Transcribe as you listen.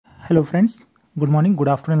Hello friends, good morning, good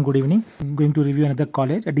afternoon, good evening. I'm going to review another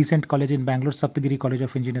college, a decent college in Bangalore, Sapthagiri College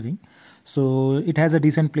of Engineering. So it has a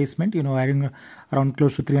decent placement, adding around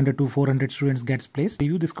close to 300 to 400 students gets placed.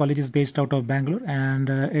 This college is based out of Bangalore and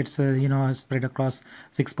it's spread across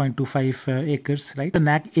 6.25 acres, right? The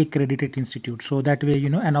NAC accredited institute. So that way,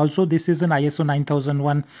 and also this is an ISO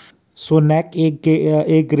 9001. So NAC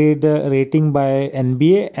A grade rating by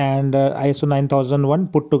NBA and ISO 9001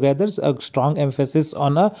 put together a strong emphasis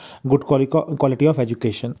on a good quality of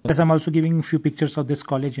education. Yes, I'm also giving a few pictures of this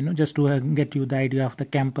college, just to get you the idea of the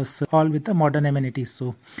campus, all with the modern amenities.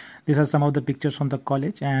 So these are some of the pictures from the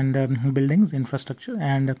college and buildings, infrastructure,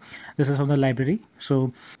 and this is from the library.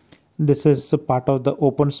 So this is a part of the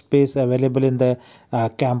open space available in the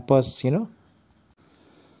campus,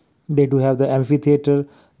 They do have the amphitheater.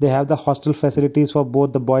 They have the hostel facilities for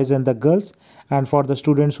both the boys and the girls, and for the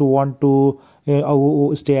students who want to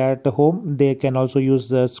who stay at home, they can also use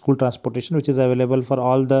the school transportation, which is available for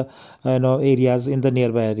all the areas in the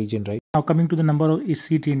nearby region, right? Now coming to the number of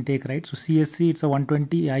seat intake, right? So CSC it's a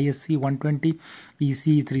 120, ISC 120,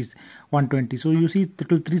 EC 120. So you see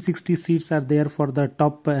total 360 seats are there for the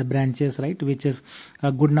top branches, right? Which is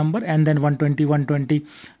a good number, and then 120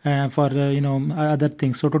 for other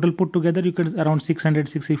things. So total put together, you can around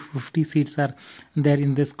 650 seats are there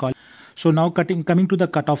in this college. So now coming to the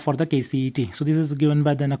cutoff for the KCET. So this is given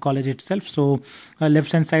by the college itself. So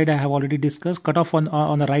left hand side I have already discussed. Cutoff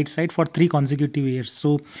on the right side for 3 consecutive years.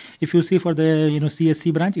 So if you see for the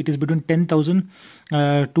CSC branch, it is between 10,000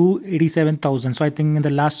 to 87,000. So I think in the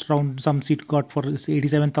last round some seat got for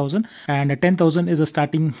 87,000, and 10,000 is a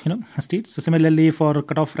starting seat. So similarly for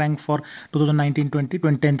cutoff rank for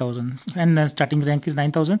 2019-20 10,000, and starting rank is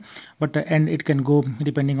 9,000, but and it can go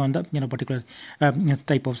depending on the particular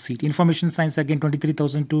type of seat. Information science again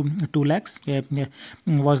 23,000 to 2 lakhs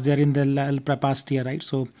was there in the past year, right?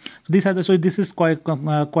 So these are this is quite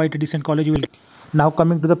a decent college. Now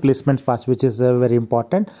coming to the placements part, which is very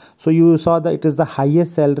important. So you saw that it is the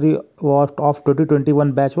highest salary of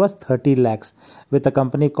 2021 batch was 30 lakhs with a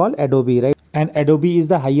company called Adobe, right? And Adobe is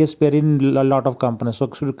the highest pair in a lot of companies.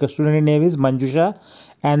 So student name is Manjusha.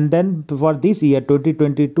 And then for this year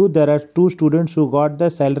 2022, there are 2 students who got the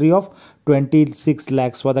salary of 26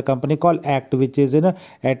 lakhs for the company called ACT, which is in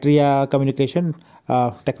Atria Communication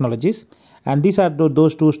Technologies. And these are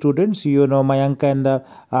those 2 students, Mayank and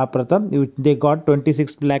Pratham. They got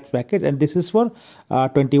 26 lakhs package, and this is for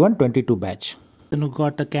 21-22 batch. Who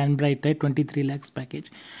got a Canbright 23 lakhs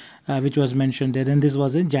package, which was mentioned there, and this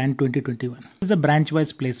was in Jan 2021. This is a branch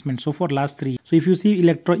wise placement. So for last 3, so if you see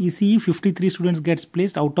Electro ECE, 53 students gets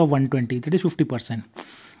placed out of 120, that is 50%.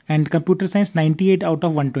 And computer science 98 out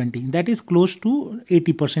of 120, that is close to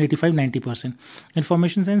 80%, 85-90%.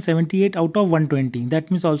 Information science 78 out of 120,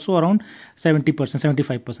 that means also around 70%,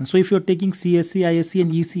 75%. So if you're taking CSC, ISC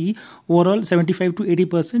and ECE, overall 75 to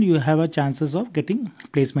 80% you have a chances of getting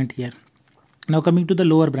placement here. Now coming to the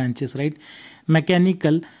lower branches, right?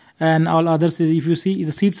 Mechanical and all others, if you see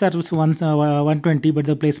the seats are 120, but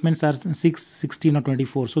the placements are 6, 16 or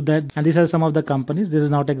 24. So that, and these are some of the companies. This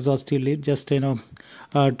is not exhaustive list, just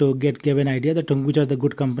to give an idea that which are the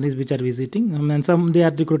good companies which are visiting, and some they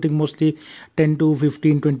are recruiting mostly 10 to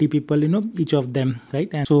 15, 20 people, each of them, right?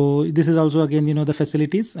 And so this is also again the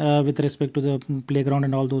facilities with respect to the playground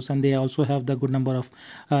and all those, and they also have the good number of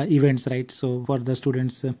events, right? So for the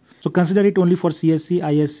students, so consider it only for CSC,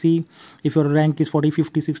 ISC. If your rank is 40,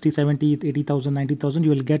 50, 60, 70, 80,000, 90,000, you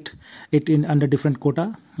will get it in under different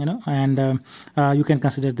quota, and you can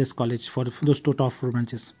consider this college for those 2 top 4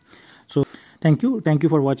 branches. So thank you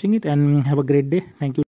for watching it, and have a great day. Thank you.